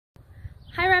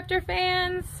Hi Raptor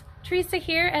fans! Teresa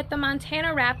here at the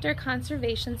Montana Raptor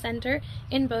Conservation Center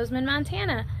in Bozeman,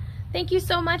 Montana. Thank you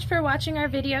so much for watching our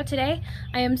video today.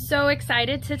 I am so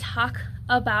excited to talk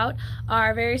about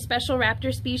our very special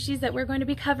raptor species that we're going to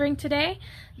be covering today.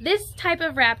 This type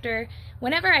of raptor,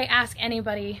 whenever I ask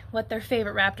anybody what their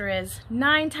favorite raptor is,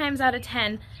 9 times out of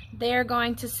 10 they're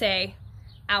going to say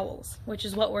owls, which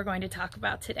is what we're going to talk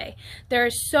about today. There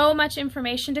is so much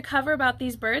information to cover about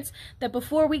these birds that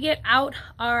before we get out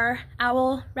our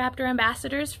owl raptor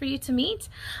ambassadors for you to meet,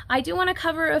 I do want to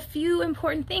cover a few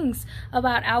important things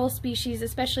about owl species,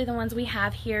 especially the ones we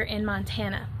have here in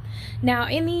Montana. Now,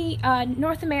 in the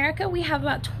North America, we have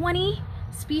about 20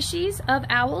 species of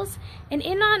owls, and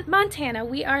in Montana,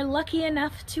 we are lucky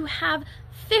enough to have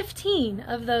 15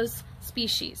 of those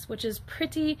species, which is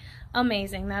pretty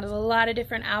amazing. That is a lot of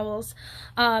different owls.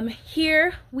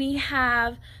 Here we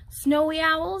have snowy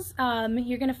owls.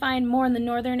 You're going to find more in the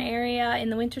northern area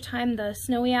in the wintertime, the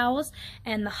snowy owls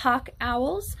and the hawk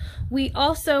owls. We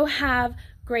also have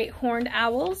great horned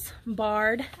owls,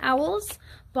 barred owls,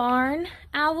 barn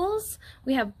owls,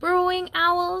 we have burrowing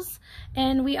owls,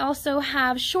 and we also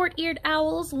have short-eared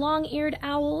owls, long-eared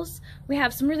owls. We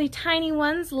have some really tiny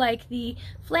ones like the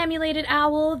flammulated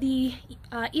owl, the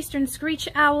eastern screech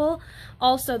owl,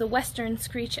 also the western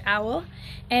screech owl,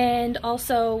 and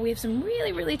also we have some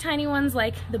really tiny ones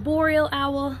like the boreal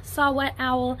owl, saw-whet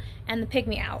owl, and the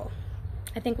pygmy owl.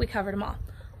 I think we covered them all.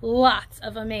 Lots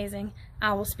of amazing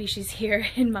owl species here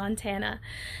in Montana.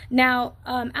 Now,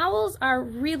 owls are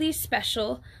really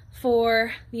special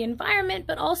for the environment,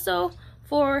 but also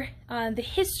for the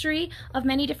history of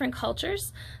many different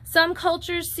cultures. Some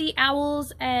cultures see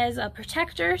owls as a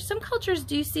protector. Some cultures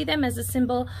do see them as a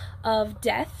symbol of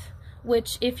death,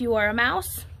 which if you are a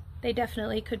mouse, they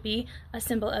definitely could be a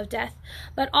symbol of death.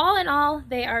 But all in all,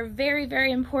 they are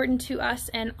very important to us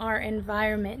and our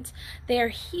environment. They are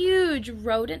huge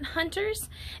rodent hunters,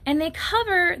 and they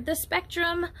cover the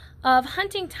spectrum of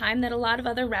hunting time that a lot of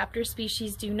other raptor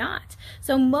species do not.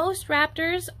 So most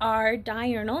raptors are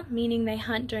diurnal, meaning they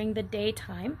hunt during the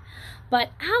daytime, but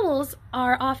owls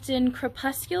are often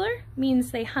crepuscular,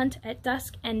 means they hunt at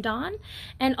dusk and dawn,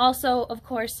 and also, of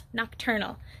course,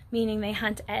 nocturnal, meaning they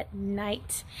hunt at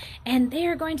night. And they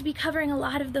are going to be covering a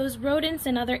lot of those rodents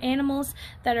and other animals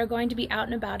that are going to be out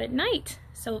and about at night.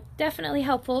 So definitely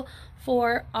helpful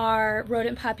for our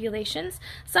rodent populations.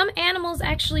 Some animals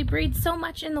actually breed so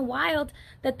much in the wild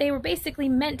that they were basically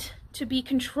meant to be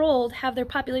controlled, have their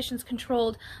populations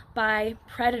controlled by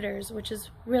predators, which is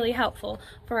really helpful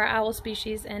for our owl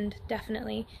species and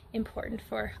definitely important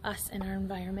for us and our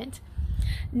environment.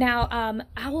 Now,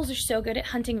 owls are so good at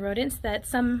hunting rodents that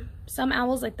some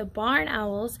owls, like the barn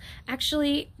owls,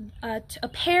 actually, a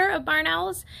pair of barn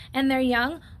owls and their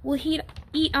young will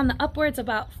eat on the upwards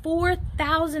about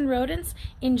 4,000 rodents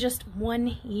in just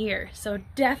 1 year. So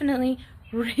definitely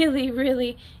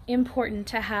really important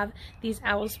to have these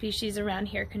owl species around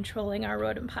here controlling our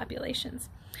rodent populations.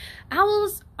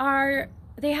 Owls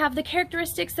they have the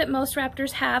characteristics that most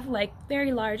raptors have, like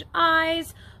very large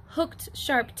eyes, hooked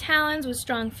sharp talons with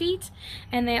strong feet,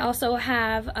 and they also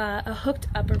have a hooked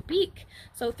upper beak.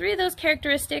 So 3 of those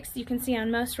characteristics you can see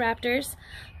on most raptors,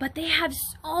 but they have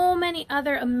so many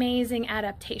other amazing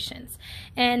adaptations.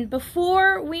 And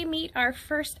before we meet our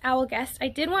first owl guest, I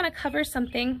did want to cover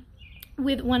something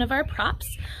with one of our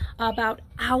props about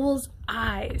owls'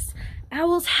 eyes.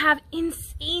 Owls have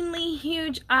insanely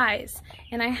huge eyes,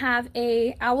 and I have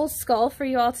a owl skull for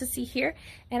you all to see here,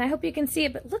 and I hope you can see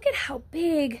it, but look at how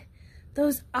big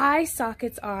those eye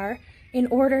sockets are in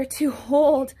order to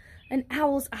hold an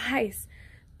owl's eyes.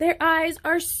 Their eyes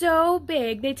are so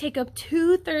big, they take up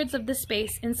 2/3 of the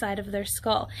space inside of their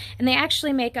skull, and they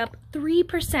actually make up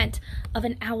 3% of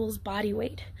an owl's body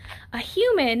weight. A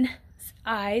human's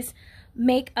eyes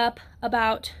make up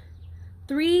about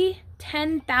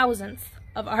 3/10,000th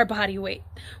of our body weight,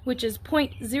 which is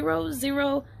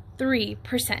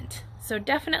 0.003%. So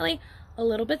definitely a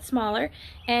little bit smaller,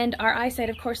 and our eyesight,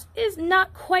 of course, is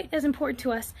not quite as important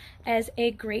to us as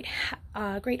a great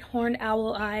horned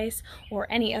owl eyes or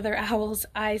any other owl's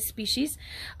eye species.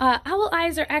 Owl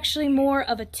eyes are actually more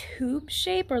of a tube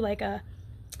shape, or like a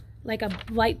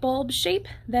light bulb shape,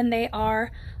 than they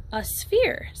are a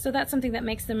sphere. So that's something that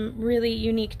makes them really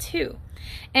unique too.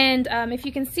 And if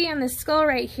you can see on this skull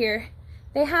right here,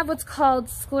 they have what's called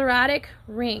sclerotic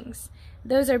rings.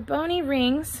 Those are bony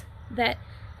rings that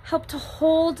help to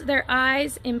hold their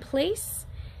eyes in place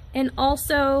and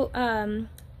also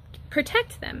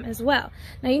protect them as well.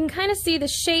 Now you can kind of see the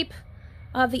shape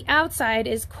of the outside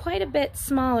is quite a bit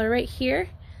smaller right here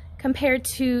compared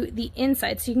to the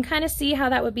inside. So you can kind of see how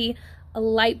that would be a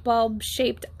light bulb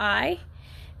shaped eye,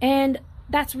 and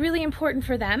that's really important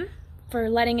for them, for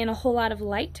letting in a whole lot of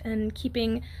light and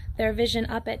keeping their vision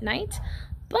up at night.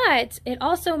 But it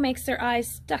also makes their eyes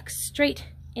stuck straight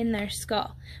in their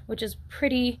skull, which is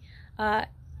pretty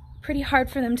hard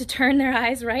for them to turn their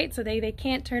eyes, right? So they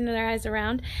can't turn their eyes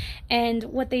around. And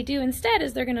what they do instead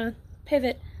is they're gonna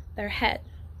pivot their head.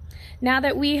 Now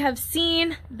that we have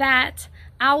seen that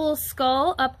owl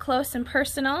skull up close and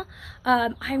personal,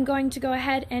 I'm going to go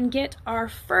ahead and get our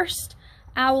first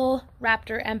owl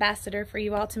raptor ambassador for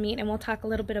you all to meet, and we'll talk a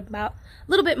little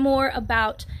bit more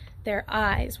about their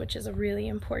eyes, which is a really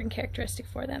important characteristic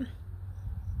for them.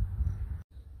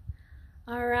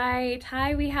 All right,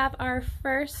 hi, we have our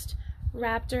first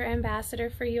raptor ambassador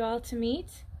for you all to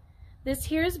meet. This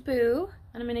here is Boo,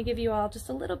 and I'm going to give you all just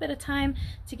a little bit of time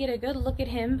to get a good look at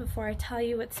him before I tell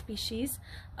you what species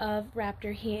of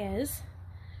raptor he is.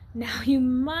 Now, you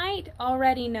might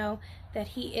already know that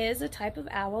he is a type of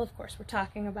owl. Of course, we're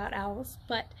talking about owls,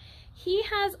 but he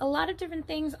has a lot of different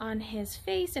things on his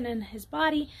face and in his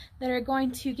body that are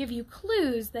going to give you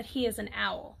clues that he is an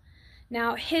owl.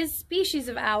 Now, his species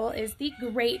of owl is the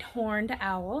great horned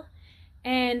owl,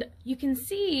 and you can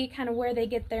see kind of where they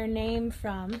get their name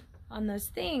from on those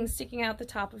things sticking out the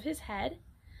top of his head.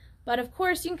 But of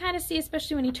course, you can kind of see,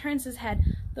 especially when he turns his head,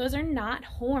 those are not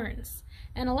horns.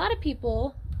 And a lot of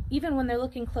people, even when they're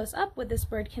looking close up with this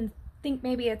bird, can think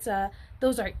maybe it's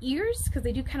those are ears, because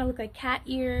they do kind of look like cat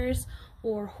ears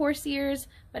or horse ears.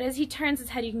 But as he turns his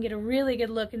head, you can get a really good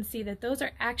look and see that those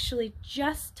are actually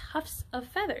just tufts of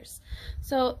feathers.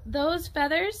 So those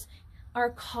feathers are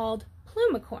called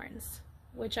plumicorns,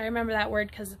 which I remember that word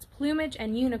because it's plumage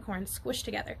and unicorn squished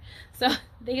together. So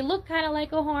they look kind of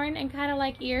like a horn and kind of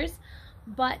like ears,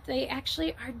 but they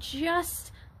actually are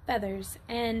just feathers,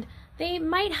 and they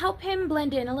might help him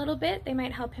blend in a little bit. They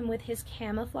might help him with his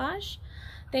camouflage.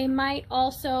 They might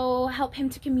also help him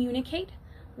to communicate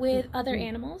with other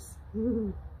animals.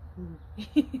 Who's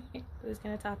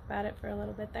going to talk about it for a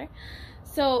little bit there.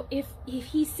 So if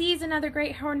he sees another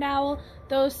great horned owl,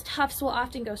 those tufts will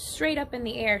often go straight up in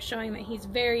the air, showing that he's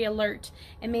very alert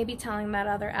and maybe telling that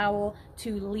other owl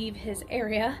to leave his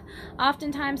area.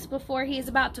 Oftentimes before he's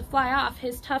about to fly off,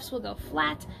 his tufts will go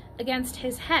flat against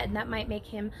his head, and that might make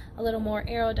him a little more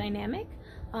aerodynamic.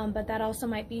 But that also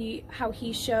might be how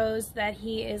he shows that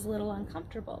he is a little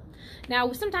uncomfortable.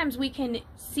 Now, sometimes we can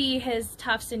see his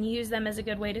tufts and use them as a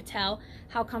good way to tell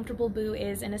how comfortable Boo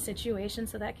is in a situation,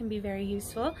 so that can be very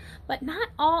useful. But not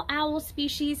all owl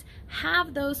species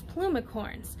have those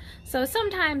plumicorns. So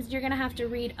sometimes you're going to have to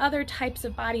read other types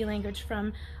of body language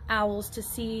from owls to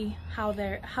see how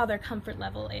their comfort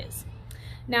level is.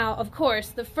 Now, of course,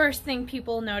 the first thing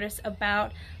people notice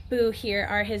about Boo here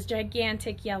are his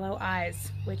gigantic yellow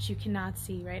eyes, which you cannot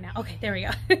see right now. Okay, there we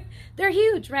go. They're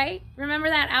huge, right? Remember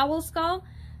that owl skull?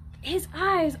 His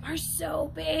eyes are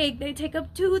so big. They take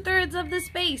up 2/3 of the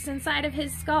space inside of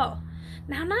his skull.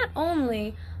 Now, not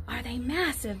only are they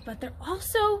massive, but they're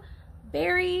also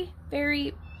very,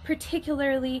 very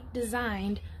particularly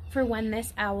designed for when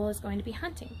this owl is going to be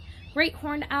hunting. Great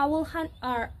horned owls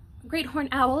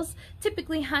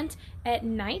typically hunt at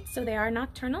night, so they are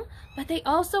nocturnal, but they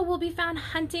also will be found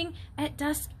hunting at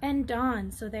dusk and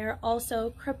dawn, so they are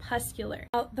also crepuscular.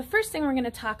 Now, the first thing we're going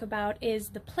to talk about is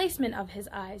the placement of his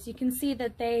eyes. You can see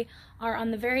that they are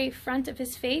on the very front of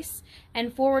his face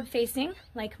and forward facing,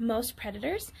 like most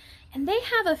predators, and they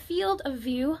have a field of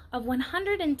view of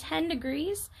 110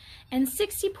 degrees, and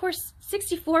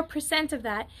 64% of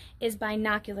that is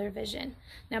binocular vision.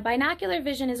 Now, binocular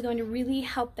vision is going to really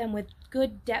help them with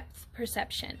good depth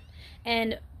perception.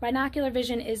 And binocular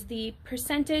vision is the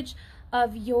percentage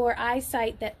of your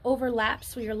eyesight that overlaps,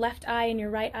 so your left eye and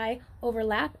your right eye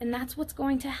overlap, and that's what's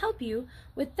going to help you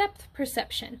with depth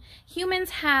perception. Humans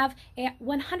have a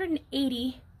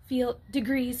 180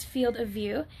 degrees field of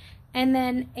view, and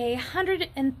then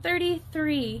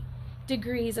 133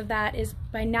 degrees of that is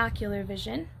binocular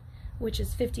vision, which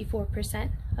is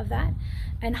 54% of that.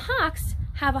 And hawks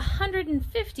have a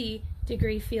 150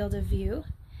 degree field of view,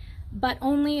 but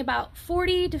only about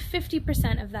 40 to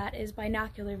 50% of that is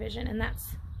binocular vision, and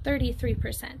that's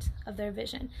 33% of their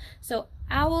vision. So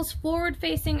owls'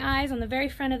 forward-facing eyes on the very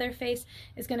front of their face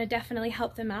is going to definitely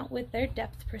help them out with their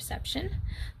depth perception.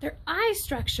 Their eye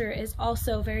structure is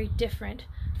also very different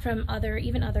from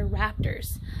even other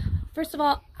raptors. First of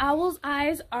all, owls'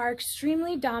 eyes are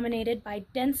extremely dominated by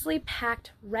densely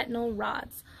packed retinal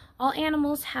rods. All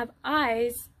animals'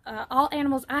 eyes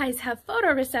have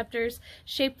photoreceptors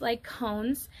shaped like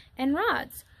cones and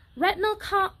rods. Retinal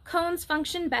cones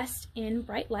function best in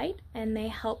bright light, and they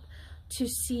help to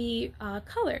see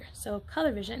color, so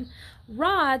color vision.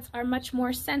 Rods are much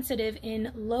more sensitive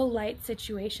in low light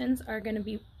situations, are going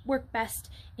to work best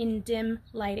in dim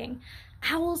lighting.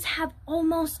 Owls have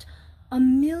almost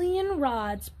 1 million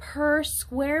rods per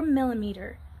square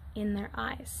millimeter in their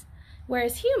eyes,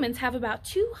 whereas humans have about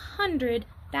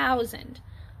 200,000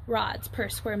 rods per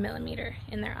square millimeter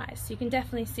in their eyes. So you can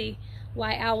definitely see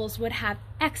why owls would have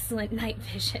excellent night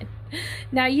vision.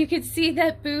 Now you can see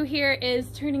that Boo here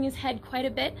is turning his head quite a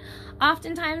bit.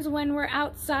 Oftentimes when we're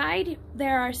outside,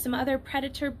 there are some other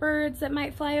predator birds that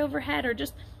might fly overhead, or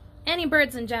just any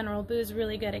birds in general. Boo's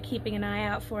really good at keeping an eye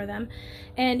out for them.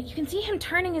 And you can see him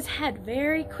turning his head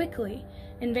very quickly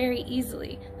and very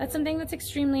easily. That's something that's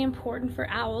extremely important for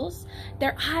owls.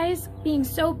 Their eyes being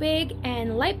so big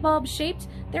and light bulb shaped,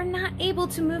 they're not able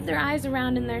to move their eyes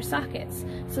around in their sockets.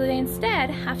 So they instead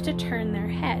have to turn their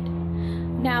head.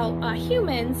 Now,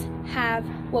 humans have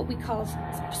what we call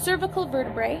cervical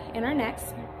vertebrae in our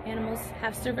necks. Animals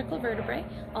have cervical vertebrae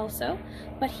also,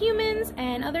 but humans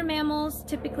and other mammals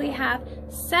typically have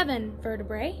 7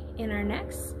 vertebrae in our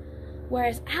necks,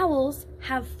 whereas owls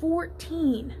have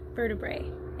 14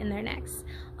 vertebrae in their necks.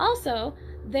 Also,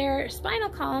 their spinal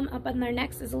column up on their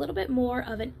necks is a little bit more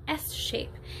of an S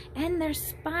shape, and their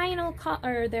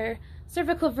their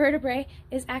cervical vertebrae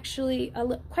is actually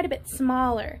quite a bit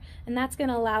smaller, and that's going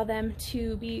to allow them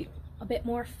to be a bit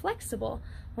more flexible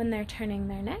when they're turning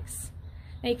their necks.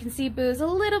 Now you can see Boo's a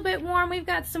little bit warm. We've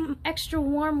got some extra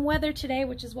warm weather today,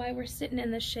 which is why we're sitting in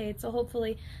the shade, so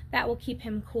hopefully that will keep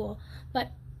him cool.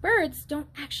 But birds don't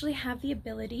actually have the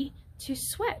ability to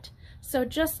sweat. So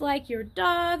just like your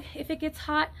dog, if it gets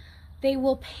hot, they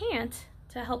will pant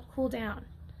to help cool down.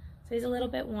 So he's a little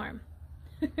bit warm.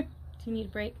 Do you need a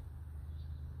break?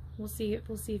 We'll see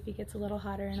if he gets a little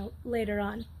hotter later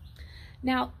on.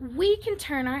 Now we can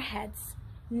turn our heads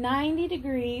 90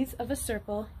 degrees of a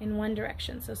circle in one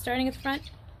direction. So starting at the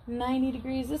front, 90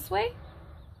 degrees this way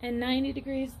and 90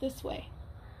 degrees this way.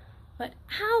 But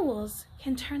owls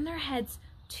can turn their heads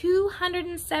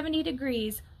 270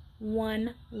 degrees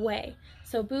one way.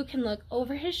 So Boo can look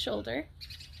over his shoulder,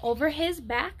 over his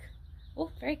back,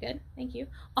 oh, very good, thank you,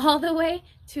 all the way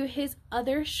to his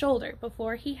other shoulder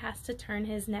before he has to turn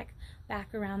his neck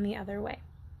back around the other way.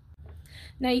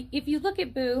 Now, if you look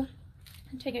at Boo,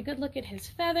 take a good look at his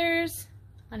feathers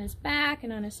on his back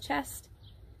and on his chest,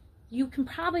 you can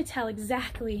probably tell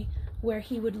exactly where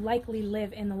he would likely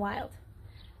live in the wild.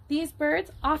 These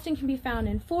birds often can be found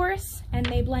in forests, and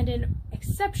they blend in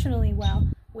exceptionally well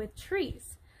with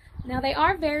trees. Now they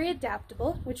are very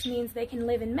adaptable, which means they can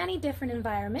live in many different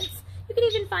environments. You can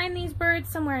even find these birds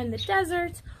somewhere in the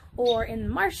desert or in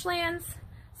marshlands,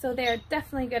 so they are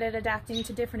definitely good at adapting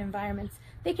to different environments.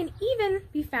 They can even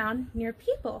be found near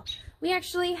people. We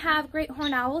actually have great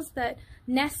horned owls that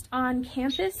nest on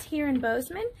campus here in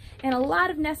Bozeman, and a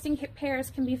lot of nesting pairs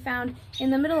can be found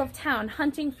in the middle of town,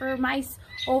 hunting for mice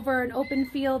over an open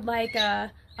field like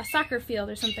a soccer field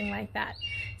or something like that.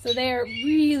 So they are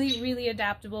really, really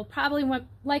adaptable. Probably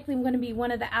likely going to be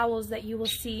one of the owls that you will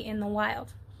see in the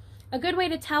wild. A good way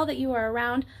to tell that you are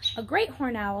around a great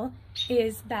horned owl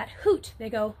is that hoot. They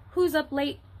go, "Who's up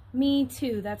late? Me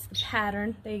too." That's the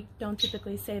pattern. They don't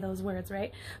typically say those words,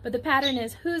 right? But the pattern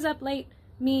is, "Who's up late?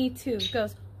 Me too." It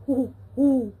goes, "Whoo,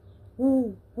 whoo,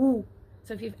 whoo, whoo."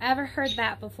 So if you've ever heard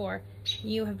that before,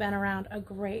 you have been around a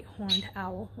great horned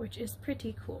owl, which is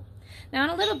pretty cool. Now in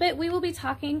a little bit, we will be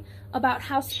talking about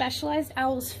how specialized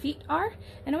owls' feet are,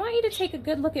 and I want you to take a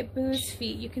good look at Boo's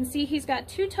feet. You can see he's got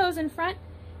 2 toes in front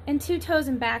and 2 toes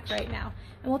in back right now,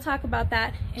 and we'll talk about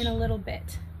that in a little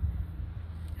bit.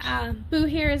 Boo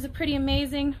here is a pretty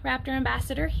amazing raptor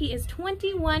ambassador. He is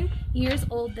 21 years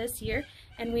old this year,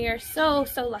 and we are so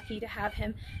lucky to have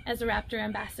him as a raptor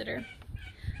ambassador.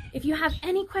 If you have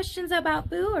any questions about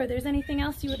Boo, or there's anything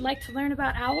else you would like to learn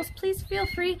about owls, please feel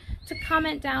free to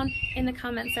comment down in the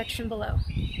comment section below.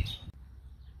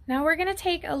 Now we're going to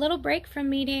take a little break from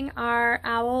meeting our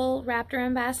owl raptor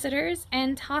ambassadors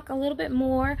and talk a little bit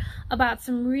more about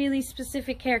some really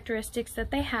specific characteristics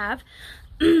that they have.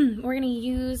 We're going to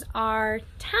use our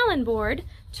Talon board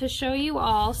to show you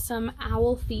all some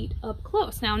owl feet up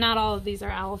close. Now, not all of these are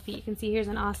owl feet. You can see here's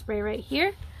an osprey right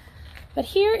here. But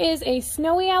here is a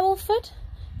snowy owl foot,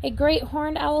 a great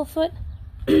horned owl foot,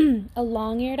 a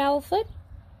long-eared owl foot,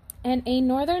 and a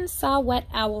northern saw-whet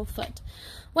owl foot.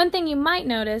 One thing you might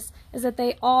notice is that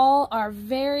they all are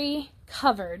very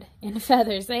covered in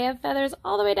feathers. They have feathers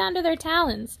all the way down to their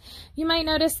talons. You might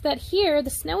notice that here, the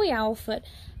snowy owl foot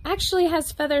actually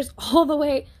has feathers all the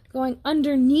way going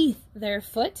underneath their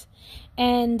foot,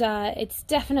 and it's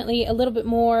definitely a little bit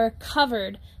more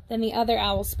covered than the other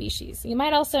owl species. You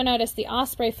might also notice the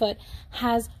ospreyfoot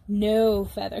has no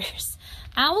feathers.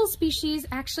 Owl species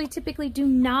actually typically do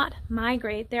not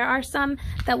migrate. There are some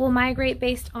that will migrate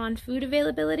based on food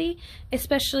availability,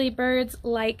 especially birds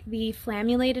like the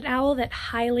flammulated owl that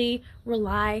highly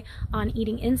rely on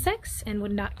eating insects and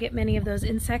would not get many of those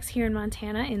insects here in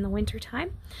Montana in the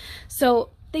wintertime.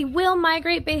 So they will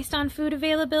migrate based on food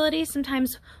availability.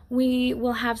 Sometimes we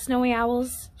will have snowy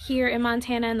owls here in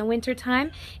Montana in the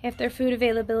wintertime if their food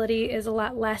availability is a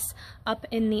lot less up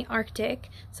in the Arctic.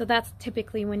 So that's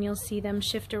typically when you'll see them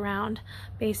shift around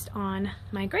based on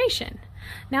migration.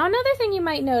 Now another thing you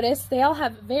might notice, they all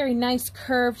have very nice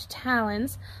curved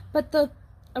talons, but the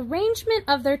arrangement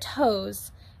of their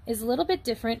toes is a little bit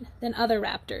different than other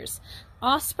raptors.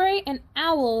 Osprey and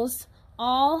owls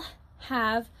all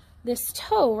have this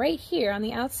toe right here on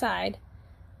the outside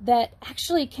that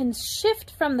actually can shift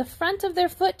from the front of their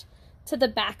foot to the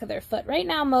back of their foot. Right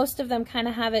now, most of them kind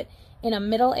of have it in a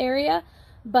middle area,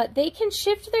 but they can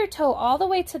shift their toe all the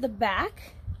way to the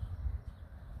back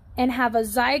and have a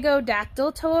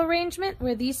zygodactyl toe arrangement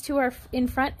where these two are in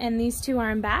front and these two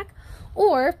are in back,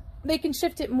 or they can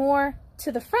shift it more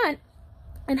to the front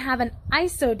and have an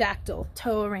isodactyl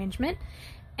toe arrangement.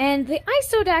 And the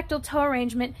isodactyl toe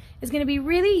arrangement is going to be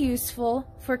really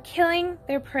useful for killing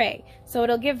their prey. So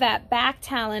it'll give that back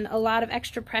talon a lot of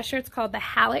extra pressure. It's called the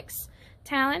hallux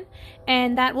talon,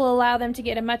 and that will allow them to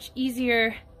get a much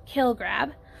easier kill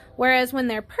grab. Whereas when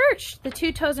they're perched, the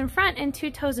 2 toes in front and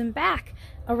 2 toes in back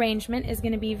arrangement is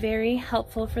going to be very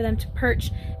helpful for them to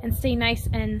perch and stay nice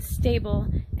and stable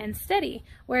and steady.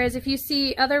 Whereas if you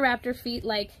see other raptor feet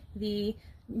like the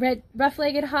red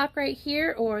rough-legged hawk right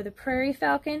here, or the prairie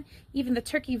falcon, even the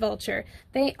turkey vulture,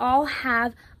 they all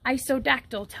have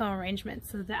isodactyl toe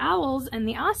arrangements. So the owls and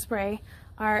the osprey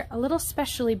are a little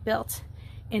specially built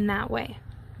in that way.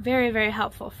 Very, very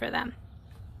helpful for them.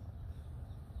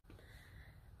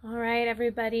 All right,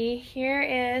 everybody, here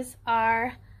is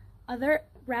our other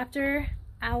raptor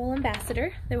owl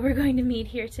ambassador that we're going to meet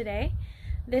here today.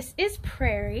 This is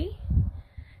Prairie.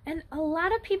 And a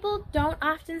lot of people don't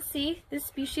often see this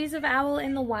species of owl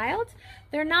in the wild.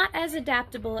 They're not as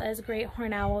adaptable as great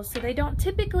horned owls, so they don't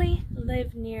typically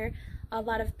live near a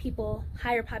lot of people,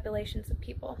 higher populations of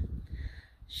people.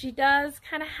 She does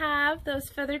kind of have those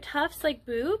feather tufts like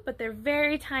Boo, but they're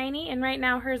very tiny, and right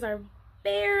now hers are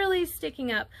barely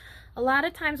sticking up. A lot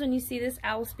of times when you see this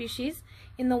owl species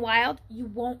in the wild, you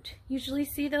won't usually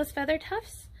see those feather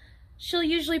tufts. She'll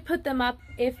usually put them up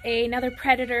if another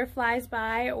predator flies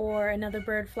by or another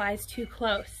bird flies too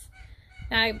close.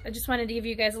 Now, I just wanted to give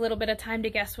you guys a little bit of time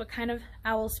to guess what kind of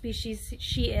owl species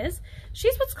she is.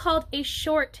 She's what's called a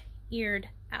short-eared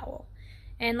owl.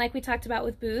 And like we talked about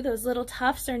with Boo, those little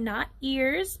tufts are not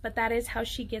ears, but that is how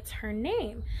she gets her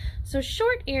name. So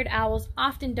short-eared owls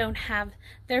often don't have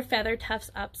their feather tufts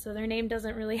up, so their name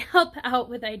doesn't really help out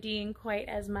with IDing quite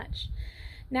as much.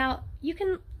 Now, you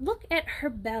can look at her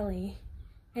belly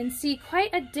and see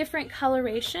quite a different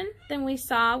coloration than we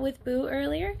saw with Boo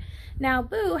earlier. Now,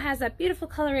 Boo has that beautiful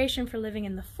coloration for living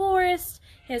in the forest.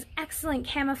 He has excellent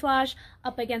camouflage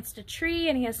up against a tree,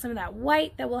 and he has some of that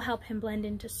white that will help him blend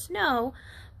into snow.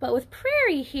 But with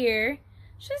Prairie here,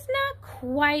 she's not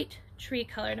quite tree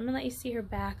colored. I'm going to let you see her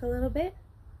back a little bit.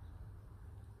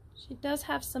 She does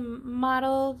have some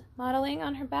modeling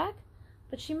on her back,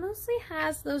 but she mostly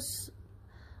has those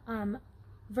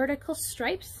vertical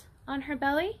stripes on her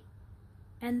belly,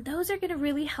 and those are going to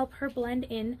really help her blend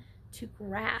in to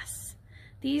grass.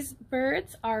 These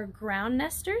birds are ground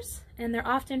nesters, and they're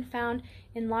often found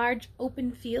in large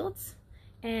open fields,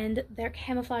 and their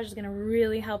camouflage is going to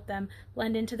really help them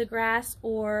blend into the grass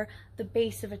or the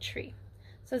base of a tree.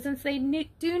 So since they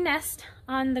do nest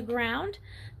on the ground,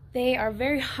 they are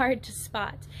very hard to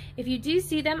spot. If you do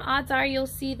see them, odds are you'll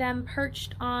see them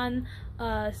perched on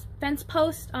a fence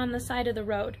post on the side of the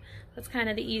road. That's kind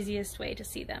of the easiest way to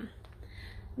see them.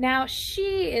 Now,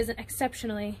 she is an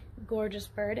exceptionally gorgeous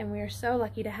bird, and we are so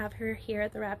lucky to have her here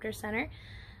at the Raptor Center.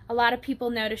 A lot of people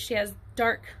notice she has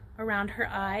dark around her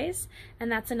eyes, and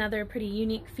that's another pretty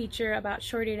unique feature about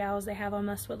short-eared owls. They have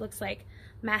almost what looks like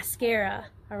mascara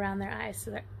around their eyes,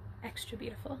 so they're extra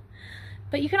beautiful.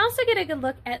 But you can also get a good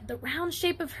look at the round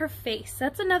shape of her face.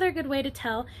 That's another good way to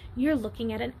tell you're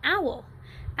looking at an owl.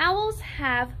 Owls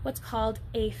have what's called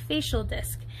a facial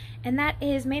disc, and that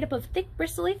is made up of thick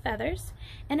bristly feathers,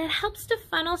 and it helps to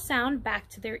funnel sound back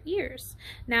to their ears.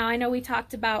 Now, I know we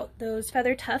talked about those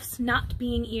feather tufts not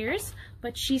being ears,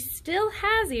 but she still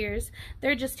has ears.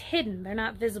 They're just hidden. They're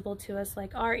not visible to us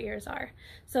like our ears are.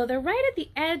 So they're right at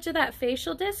the edge of that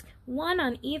facial disc, one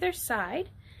on either side,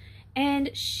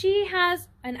 and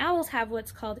owls have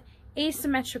what's called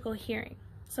asymmetrical hearing.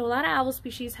 So a lot of owl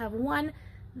species have one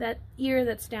ear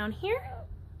that's down here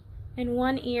and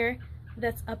one ear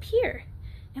that's up here.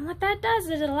 And what that does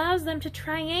is it allows them to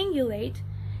triangulate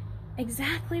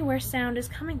exactly where sound is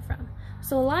coming from.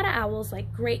 So a lot of owls,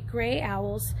 like great gray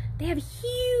owls, they have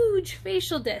huge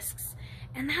facial discs,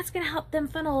 and that's going to help them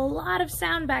funnel a lot of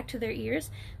sound back to their ears.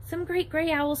 Some great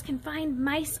gray owls can find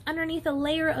mice underneath a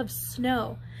layer of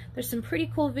snow. There's some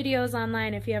pretty cool videos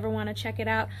online if you ever want to check it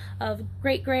out, of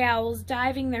great gray owls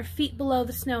diving their feet below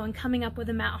the snow and coming up with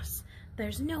a mouse.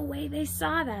 There's no way they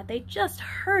saw that. They just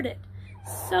heard it.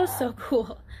 So, so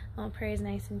cool. Oh, Prairie's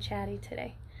nice and chatty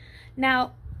today.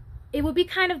 Now, it would be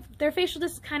kind of, their facial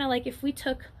disc is kind of like if we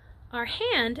took our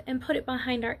hand and put it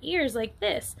behind our ears like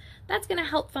this. That's going to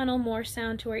help funnel more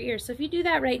sound to our ears. So if you do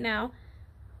that right now,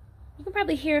 you can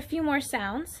probably hear a few more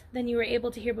sounds than you were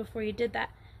able to hear before you did that.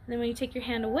 And then when you take your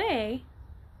hand away,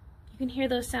 you can hear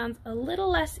those sounds a little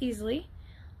less easily.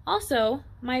 Also,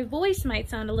 my voice might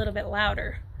sound a little bit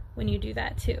louder when you do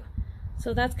that too.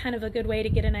 So that's kind of a good way to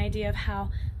get an idea of how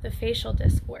the facial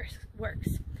disc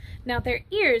works. Now their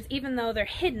ears, even though they're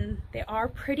hidden, they are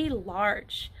pretty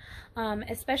large.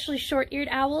 Especially short-eared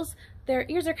owls, their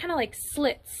ears are kind of like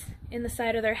slits in the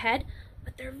side of their head,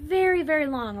 but they're very, very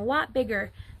long, a lot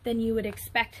bigger than you would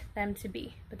expect them to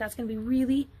be. But that's going to be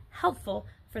really helpful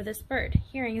for this bird.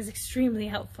 Hearing is extremely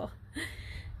helpful.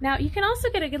 Now you can also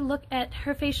get a good look at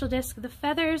her facial disc. The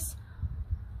feathers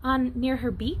near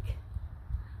her beak,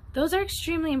 those are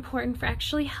extremely important for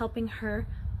actually helping her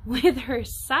with her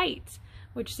sight,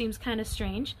 which seems kind of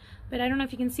strange, but I don't know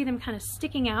if you can see them kind of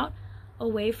sticking out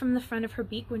away from the front of her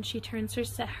beak when she turns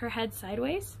her head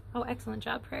sideways. Oh, excellent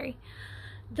job, Prairie.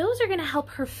 Those are going to help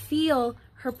her feel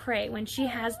her prey when she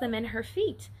has them in her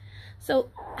feet. So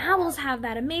owls have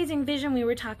that amazing vision we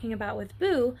were talking about with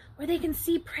Boo, where they can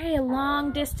see prey a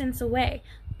long distance away,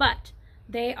 but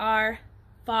they are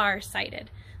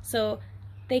far-sighted. So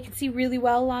they can see really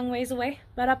well a long ways away,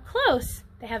 but up close,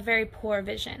 they have very poor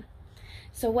vision.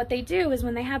 So what they do is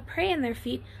when they have prey in their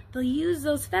feet, they'll use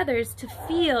those feathers to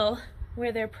feel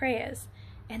where their prey is,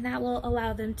 and that will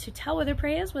allow them to tell where their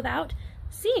prey is without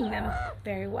seeing them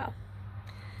very well.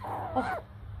 Oh,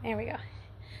 there we go.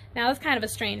 Now that's kind of a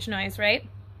strange noise, right?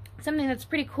 Something that's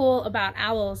pretty cool about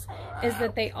owls is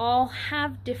that they all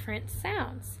have different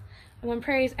sounds. And when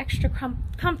Prairie's extra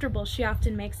comfortable, she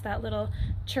often makes that little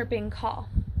chirping call.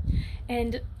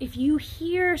 And if you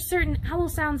hear certain owl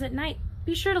sounds at night,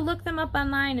 be sure to look them up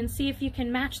online and see if you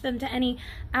can match them to any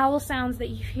owl sounds that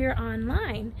you hear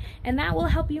online. And that will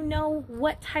help you know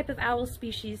what type of owl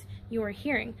species you are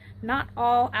hearing. Not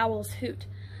all owls hoot.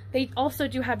 They also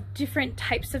do have different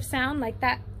types of sound, like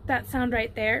that sound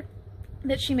right there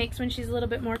that she makes when she's a little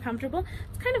bit more comfortable.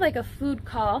 It's kind of like a food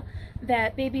call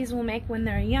that babies will make when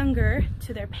they're younger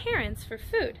to their parents for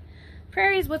food.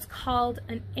 Prairie is what's called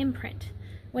an imprint.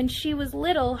 When she was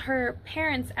little, her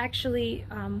parents actually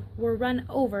were run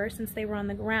over since they were on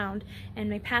the ground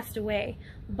and they passed away.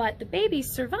 But the baby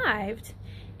survived,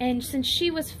 and since she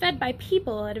was fed by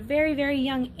people at a very, very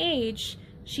young age,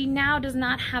 she now does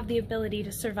not have the ability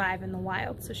to survive in the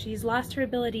wild. So she's lost her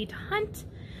ability to hunt.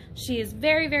 She is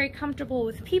very, very comfortable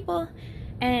with people,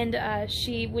 and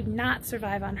she would not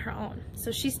survive on her own.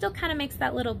 So she still kind of makes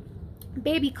that little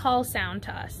baby call sound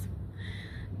to us.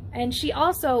 And she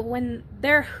also, when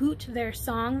their hoot, their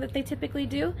song that they typically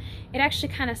do, it actually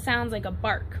kind of sounds like a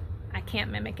bark. I can't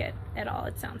mimic it at all.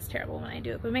 It sounds terrible when I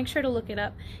do it, but make sure to look it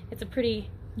up. It's a pretty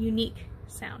unique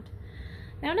sound.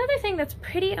 Now, another thing that's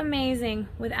pretty amazing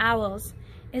with owls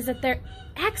is that they're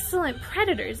excellent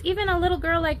predators. Even a little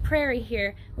girl like Prairie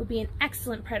here would be an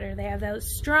excellent predator. They have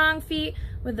those strong feet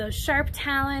with those sharp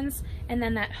talons, and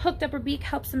then that hooked upper beak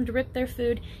helps them to rip their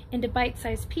food into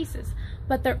bite-sized pieces.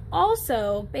 But they're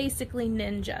also basically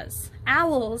ninjas.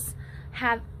 Owls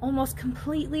have almost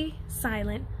completely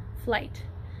silent flight.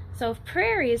 So if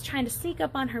Prairie is trying to sneak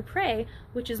up on her prey,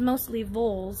 which is mostly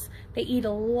voles, they eat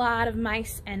a lot of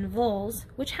mice and voles,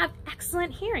 which have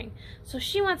excellent hearing. So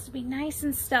she wants to be nice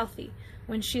and stealthy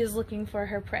when she is looking for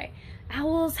her prey.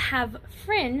 Owls have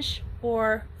fringe,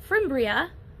 or fimbria,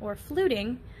 or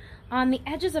fluting, on the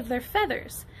edges of their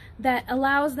feathers that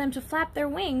allows them to flap their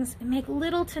wings and make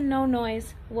little to no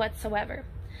noise whatsoever.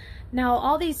 Now,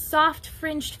 all these soft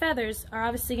fringed feathers are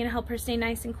obviously going to help her stay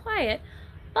nice and quiet,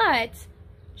 but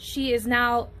she is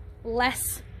now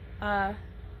less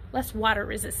less water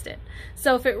resistant.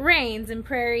 So if it rains in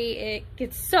Prairie, it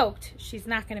gets soaked, she's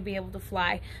not going to be able to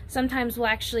fly. Sometimes we'll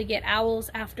actually get owls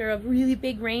after a really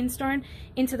big rainstorm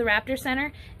into the Raptor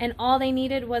Center, and all they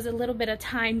needed was a little bit of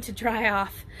time to dry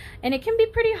off. And it can be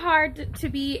pretty hard to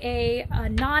be a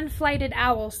non-flighted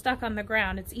owl stuck on the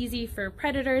ground. It's easy for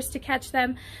predators to catch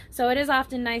them, so it is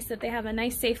often nice that they have a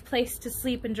nice safe place to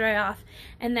sleep and dry off,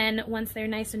 and then once they're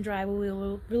nice and dry, we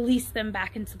will release them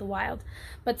back into the wild.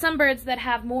 But some birds that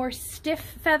have more stiff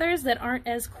feathers that aren't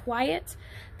as quiet,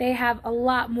 they have a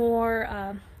lot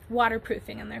more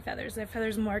waterproofing in their feathers. Their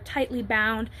feathers are more tightly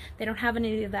bound. They don't have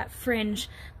any of that fringe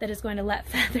that is going to let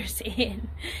feathers in.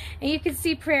 And you can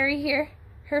see Prairie here,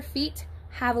 her feet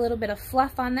have a little bit of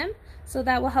fluff on them, so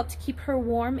that will help to keep her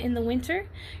warm in the winter.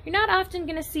 You're not often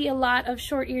going to see a lot of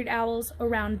short-eared owls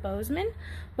around Bozeman,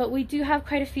 but we do have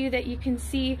quite a few that you can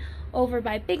see over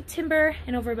by Big Timber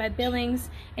and over by Billings.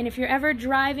 And if you're ever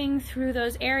driving through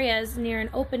those areas near an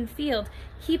open field,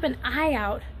 keep an eye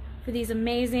out for these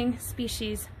amazing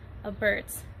species of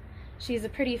birds. She's a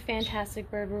pretty fantastic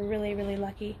bird. We're really, really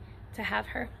lucky to have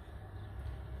her.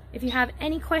 If you have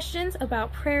any questions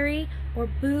about Prairie or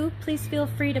Boo, please feel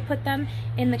free to put them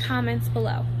in the comments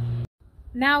below.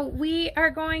 Now we are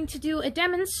going to do a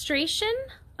demonstration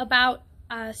about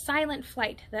silent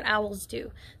flight that owls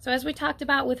do. So as we talked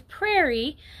about with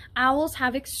Prairie, owls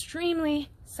have extremely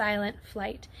silent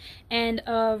flight, and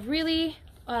a really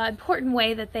important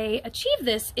way that they achieve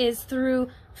this is through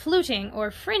fluting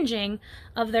or fringing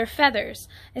of their feathers,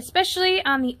 especially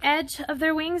on the edge of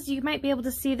their wings. You might be able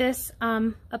to see this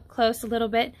up close a little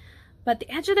bit, but the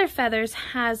edge of their feathers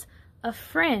has a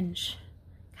fringe.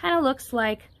 Kind of looks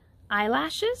like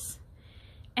eyelashes,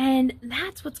 and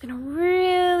that's what's going to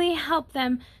really help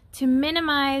them to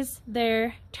minimize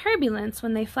their turbulence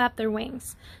when they flap their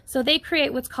wings. So they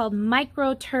create what's called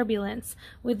microturbulence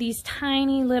with these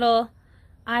tiny little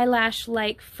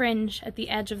eyelash-like fringe at the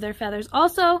edge of their feathers.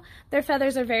 Also, their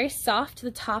feathers are very soft.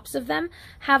 The tops of them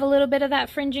have a little bit of that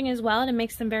fringing as well, and it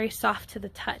makes them very soft to the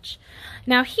touch.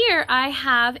 Now here I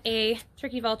have a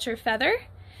turkey vulture feather,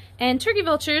 and turkey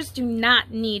vultures do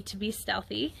not need to be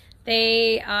stealthy.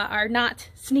 They are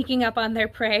not sneaking up on their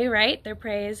prey, right? Their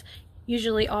prey is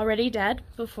usually already dead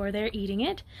before they're eating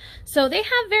it. So they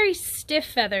have very stiff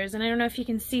feathers, and I don't know if you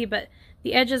can see, but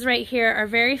the edges right here are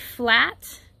very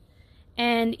flat,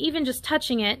 and even just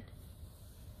touching it,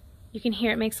 you can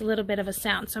hear it makes a little bit of a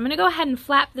sound. So I'm going to go ahead and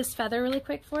flap this feather really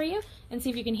quick for you and see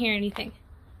if you can hear anything.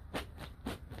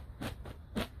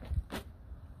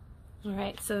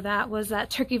 Alright, so that was that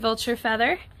turkey vulture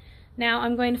feather. Now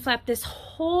I'm going to flap this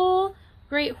whole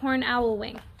great horned owl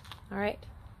wing. Alright,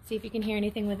 see if you can hear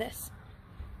anything with this.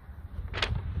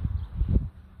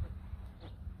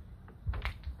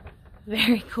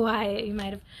 Very quiet. You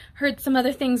might have heard some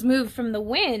other things move from the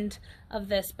wind of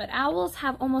this, but owls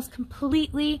have almost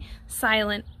completely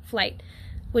silent flight,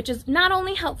 which is not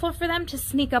only helpful for them to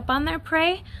sneak up on their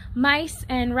prey. Mice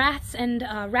and rats and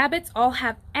rabbits all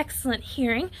have excellent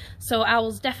hearing, so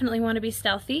owls definitely want to be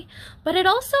stealthy, but it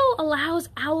also allows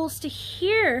owls to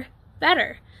hear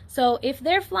better. So if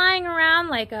they're flying around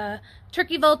like a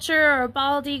turkey vulture or a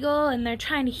bald eagle and they're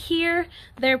trying to hear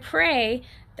their prey,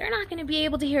 they're not going to be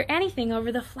able to hear anything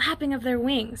over the flapping of their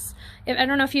wings. I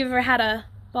don't know if you've ever had a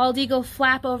bald eagle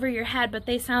flap over your head, but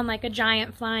they sound like a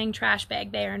giant flying trash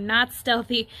bag. They are not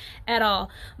stealthy at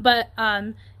all. But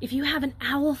if you have an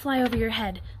owl fly over your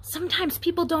head, sometimes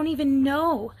people don't even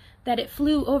know that it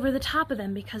flew over the top of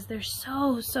them because they're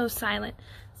so silent.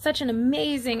 Such an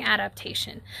amazing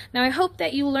adaptation. Now I hope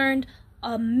that you learned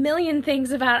a million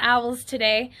things about owls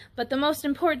today, but the most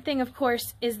important thing, of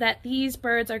course, is that these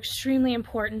birds are extremely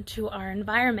important to our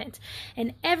environment.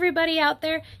 And everybody out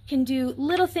there can do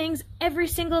little things every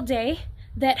single day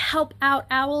that help out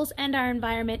owls and our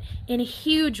environment in a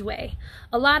huge way.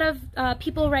 A lot of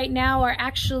people right now are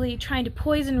actually trying to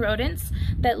poison rodents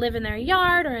that live in their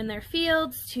yard or in their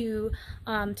fields to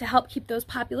help keep those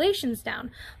populations down.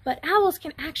 But owls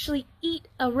can actually eat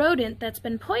a rodent that's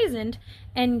been poisoned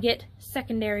and get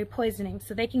secondary poisoning.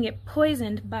 So they can get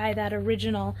poisoned by that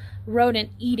original rodent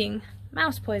eating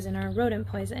mouse poison or rodent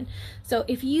poison. So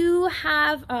if you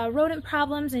have rodent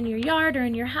problems in your yard or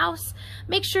in your house,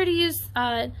 make sure to use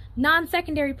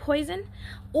non-secondary poison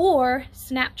or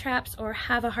snap traps or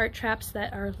have-a-heart traps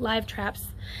that are live traps,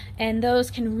 and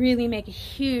those can really make a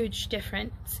huge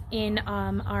difference in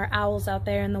our owls out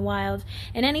there in the wild.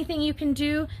 And anything you can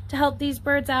do to help these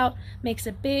birds out makes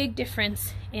a big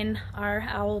difference in our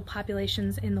owl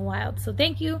populations in the wild. So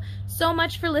thank you so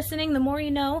much for listening. The more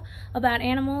you know about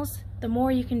animals, the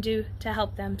more you can do to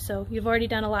help them. So you've already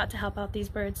done a lot to help out these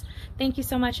birds. Thank you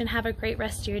so much and have a great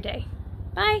rest of your day.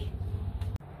 Bye!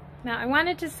 Now I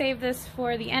wanted to save this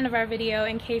for the end of our video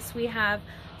in case we have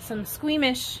some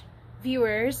squeamish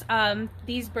viewers.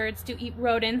 These birds do eat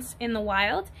rodents in the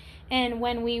wild, and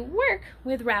when we work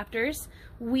with raptors,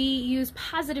 we use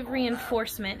positive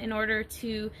reinforcement in order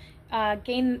to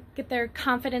get their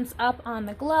confidence up on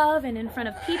the glove and in front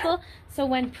of people. So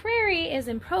when Prairie is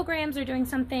in programs or doing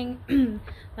something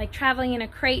like traveling in a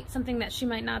crate, something that she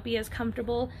might not be as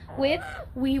comfortable with,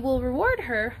 we will reward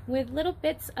her with little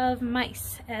bits of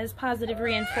mice as positive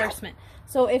reinforcement.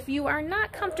 So if you are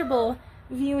not comfortable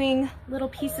viewing little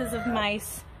pieces of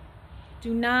mice,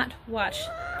 do not watch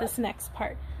this next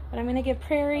part. But I'm gonna give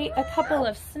Prairie a couple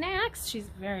of snacks. She's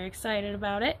very excited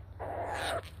about it.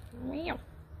 Meow.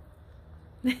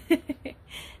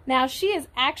 Now she is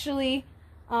actually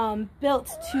built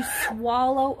to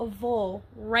swallow a vole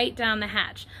right down the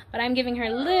hatch, but I'm giving her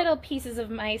little pieces of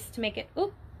mice to make it,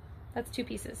 oop, that's 2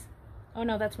 pieces. Oh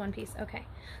no, that's 1 piece, okay.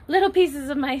 Little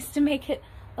pieces of mice to make it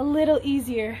a little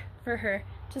easier for her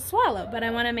to swallow, but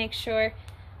I want to make sure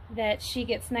that she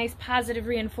gets nice positive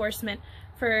reinforcement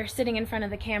for sitting in front of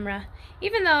the camera.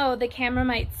 Even though the camera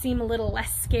might seem a little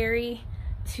less scary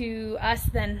to us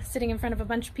than sitting in front of a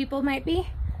bunch of people might be,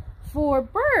 for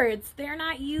birds, they're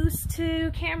not used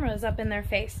to cameras up in their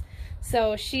face.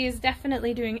 So she is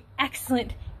definitely doing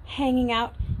excellent hanging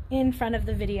out in front of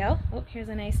the video. Oh, here's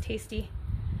a nice tasty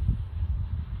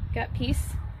gut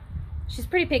piece. She's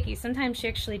pretty picky. Sometimes she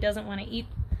actually doesn't want to eat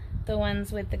the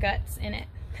ones with the guts in it.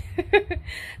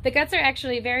 The guts are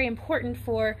actually very important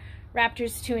for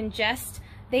raptors to ingest.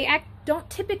 They don't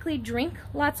typically drink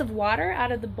lots of water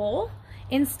out of the bowl.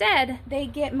 Instead, they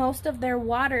get most of their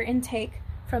water intake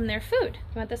from their food.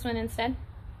 You want this one instead?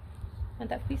 Want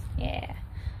that piece? Yeah.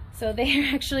 So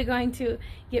they're actually going to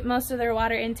get most of their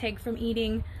water intake from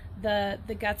eating the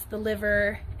guts, the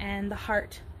liver, and the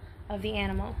heart of the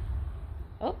animal.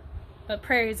 Oh, but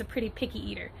Prairie is a pretty picky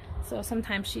eater, so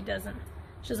sometimes she doesn't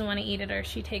want to eat it, or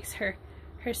she takes her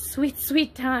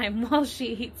sweet time while she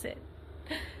eats it.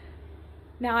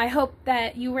 Now I hope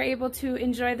that you were able to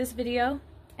enjoy this video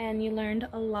and you learned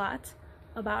a lot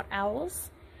about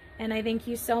owls, and I thank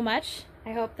you so much.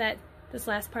 I hope that this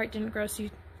last part didn't gross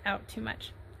you out too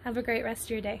much. Have a great rest of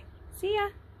your day. See ya!